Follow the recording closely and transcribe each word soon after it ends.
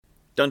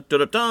Dun dun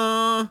dun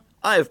dun!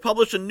 I have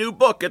published a new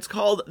book. It's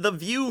called The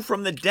View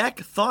from the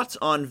Deck, Thoughts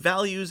on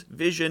Values,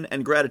 Vision,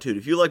 and Gratitude.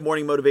 If you like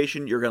morning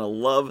motivation, you're going to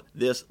love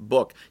this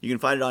book. You can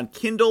find it on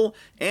Kindle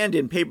and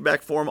in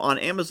paperback form on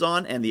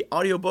Amazon, and the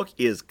audiobook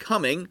is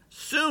coming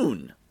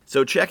soon.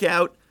 So check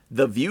out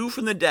The View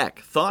from the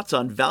Deck, Thoughts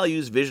on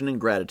Values, Vision, and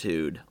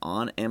Gratitude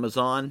on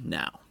Amazon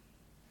now.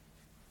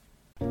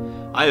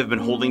 I have been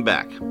holding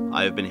back.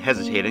 I have been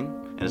hesitating,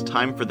 and it's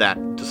time for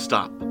that to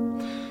stop.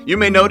 You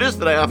may notice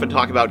that I often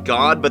talk about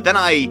God, but then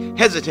I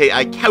hesitate,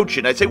 I couch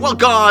it, I say, well,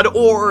 God,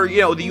 or,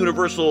 the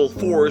universal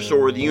force,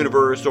 or the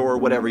universe, or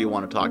whatever you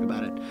want to talk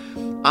about it.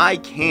 I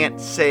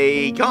can't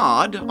say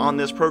God on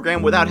this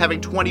program without having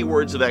 20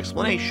 words of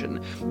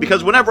explanation,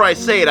 because whenever I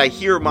say it, I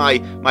hear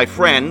my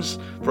friends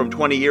from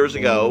 20 years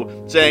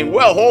ago saying,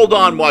 well, hold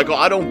on, Michael,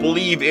 I don't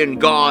believe in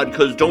God,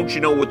 because don't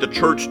you know what the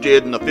church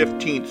did in the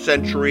 15th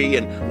century,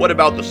 and what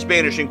about the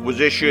Spanish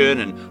Inquisition,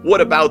 and what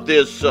about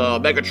this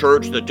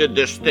megachurch that did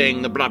this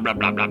thing, the blah, blah,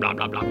 blah, blah, blah,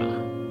 blah, blah,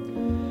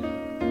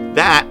 blah.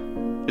 That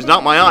is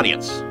not my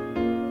audience.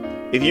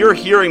 If you're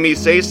hearing me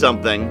say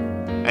something,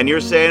 and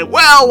you're saying,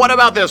 well, what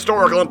about the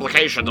historical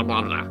implications of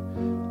blah, blah,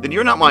 blah, then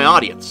you're not my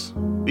audience.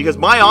 Because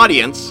my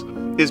audience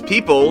is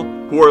people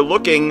who are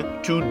looking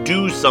to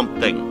do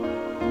something.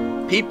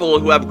 People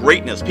who have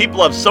greatness. People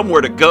who have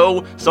somewhere to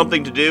go,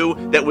 something to do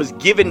that was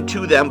given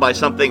to them by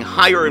something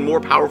higher and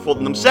more powerful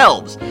than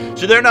themselves.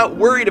 So they're not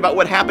worried about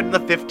what happened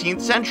in the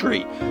 15th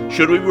century.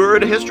 Should we be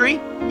worried about history?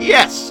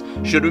 Yes.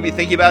 Should we be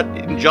thinking about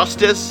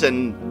injustice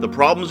and the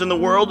problems in the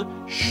world?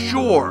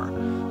 Sure.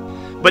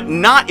 But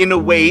not in a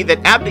way that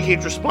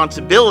abdicates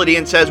responsibility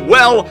and says,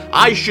 well,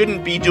 I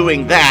shouldn't be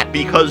doing that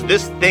because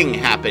this thing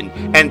happened.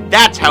 And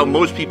that's how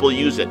most people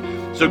use it.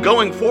 So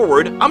going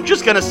forward, I'm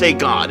just going to say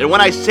God. And when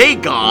I say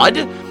God,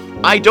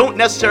 I don't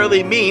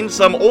necessarily mean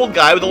some old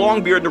guy with a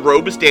long beard and a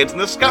robe who stands in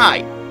the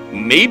sky.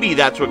 Maybe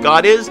that's what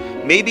God is.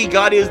 Maybe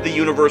God is the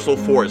universal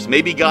force.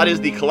 Maybe God is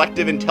the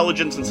collective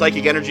intelligence and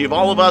psychic energy of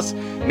all of us.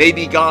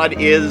 Maybe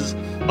God is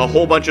a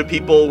whole bunch of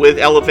people with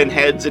elephant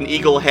heads and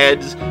eagle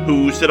heads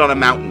who sit on a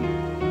mountain.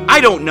 I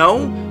don't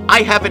know.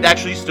 I haven't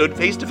actually stood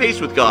face to face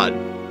with God.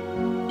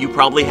 You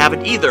probably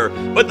haven't either.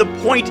 But the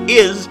point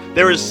is,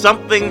 there is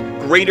something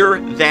greater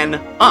than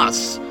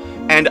us.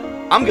 And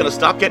I'm going to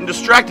stop getting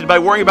distracted by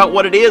worrying about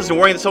what it is and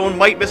worrying that someone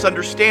might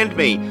misunderstand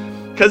me.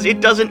 Because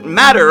it doesn't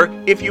matter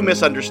if you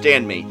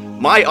misunderstand me.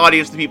 My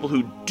audience is the people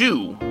who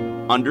do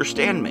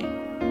understand me.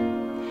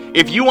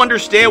 If you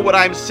understand what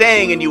I'm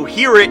saying and you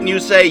hear it and you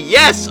say,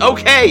 yes,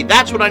 okay,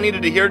 that's what I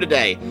needed to hear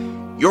today,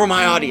 you're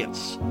my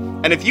audience.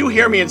 And if you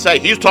hear me and say,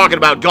 he's talking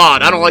about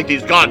God, I don't like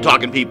these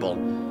God-talking people,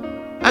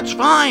 that's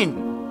fine.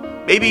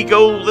 Maybe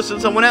go listen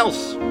to someone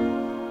else.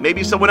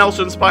 Maybe someone else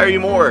will inspire you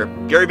more.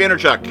 Gary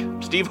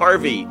Vaynerchuk, Steve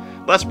Harvey,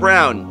 Les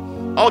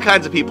Brown, all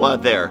kinds of people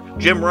out there.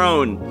 Jim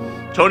Rohn,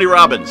 Tony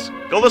Robbins.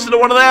 Go listen to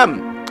one of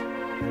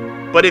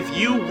them. But if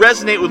you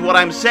resonate with what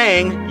I'm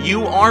saying,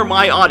 you are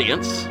my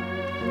audience.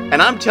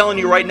 And I'm telling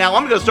you right now,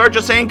 I'm going to start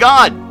just saying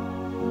God.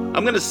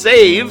 I'm going to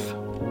save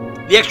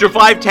the extra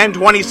 5, 10,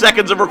 20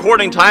 seconds of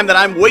recording time that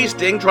I'm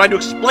wasting trying to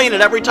explain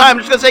it every time. I'm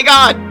just going to say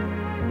God.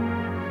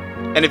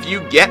 And if you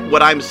get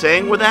what I'm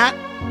saying with that,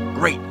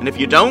 great. And if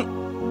you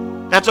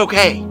don't, that's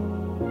okay.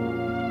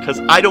 Because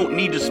I don't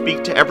need to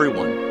speak to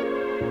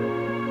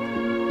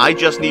everyone. I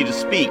just need to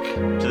speak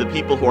to the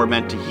people who are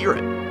meant to hear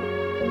it.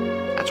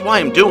 That's why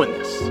I'm doing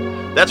this.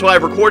 That's why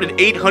I've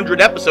recorded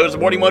 800 episodes of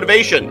Morning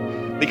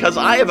Motivation. Because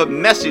I have a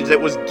message that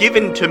was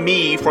given to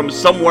me from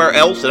somewhere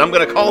else, and I'm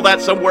going to call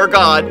that somewhere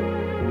God,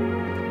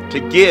 to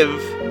give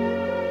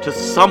to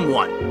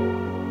someone.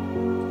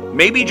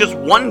 Maybe just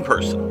one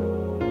person.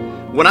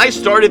 When I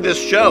started this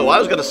show, I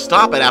was going to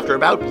stop it after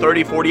about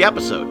 30, 40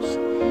 episodes.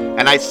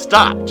 And I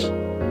stopped.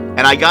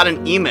 And I got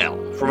an email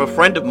from a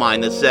friend of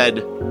mine that said,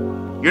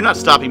 you're not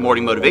stopping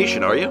Morning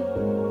Motivation, are you?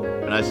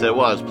 And I said,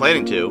 well, I was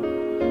planning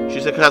to.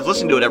 She said, because I was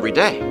listening to it every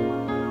day.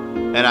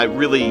 And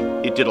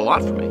it did a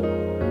lot for me.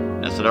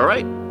 And I said, all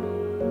right,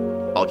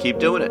 I'll keep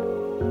doing it.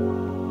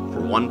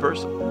 For one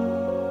person.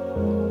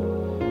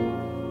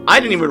 I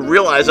didn't even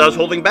realize I was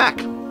holding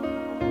back.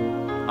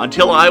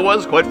 Until I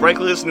was, quite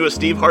frankly, listening to a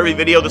Steve Harvey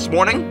video this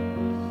morning,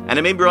 and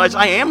it made me realize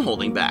I am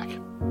holding back.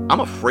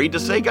 I'm afraid to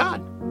say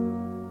God.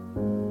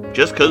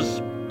 Just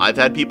because I've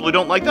had people who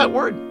don't like that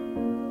word.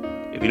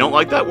 If you don't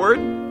like that word,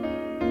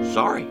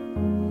 sorry.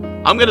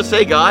 I'm going to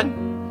say God,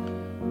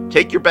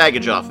 take your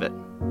baggage off it,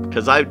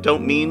 because I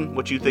don't mean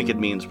what you think it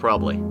means,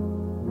 probably.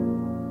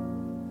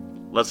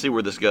 Let's see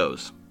where this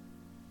goes.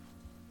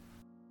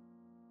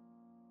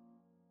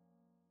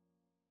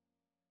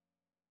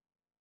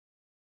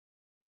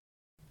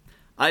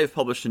 I have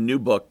published a new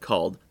book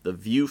called The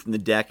View from the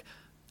Deck,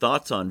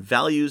 Thoughts on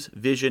Values,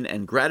 Vision,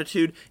 and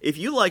Gratitude. If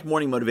you like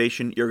morning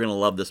motivation, you're going to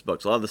love this book.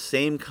 It's a lot of the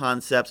same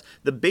concepts.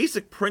 The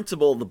basic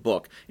principle of the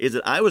book is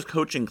that I was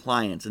coaching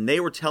clients, and they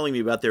were telling me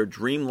about their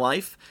dream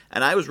life,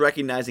 and I was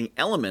recognizing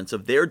elements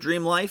of their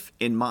dream life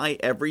in my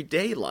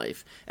everyday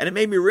life. And it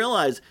made me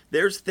realize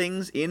there's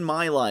things in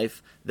my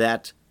life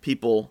that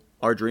people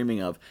are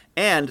dreaming of.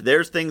 And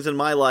there's things in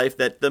my life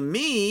that the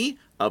me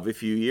of a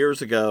few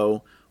years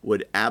ago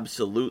would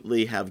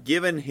absolutely have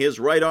given his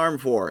right arm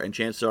for, and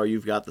chances are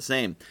you've got the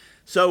same.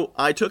 So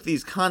I took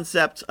these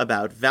concepts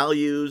about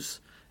values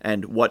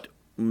and what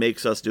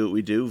makes us do what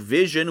we do,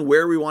 vision,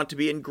 where we want to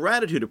be, and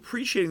gratitude,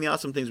 appreciating the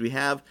awesome things we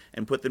have,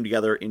 and put them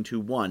together into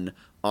one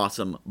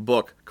awesome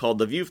book called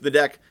The View from the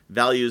Deck,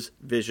 Values,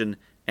 Vision,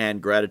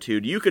 and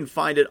Gratitude. You can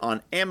find it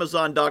on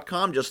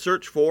Amazon.com. Just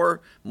search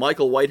for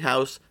Michael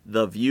Whitehouse,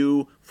 The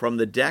View from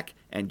the Deck,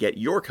 and get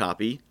your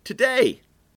copy today.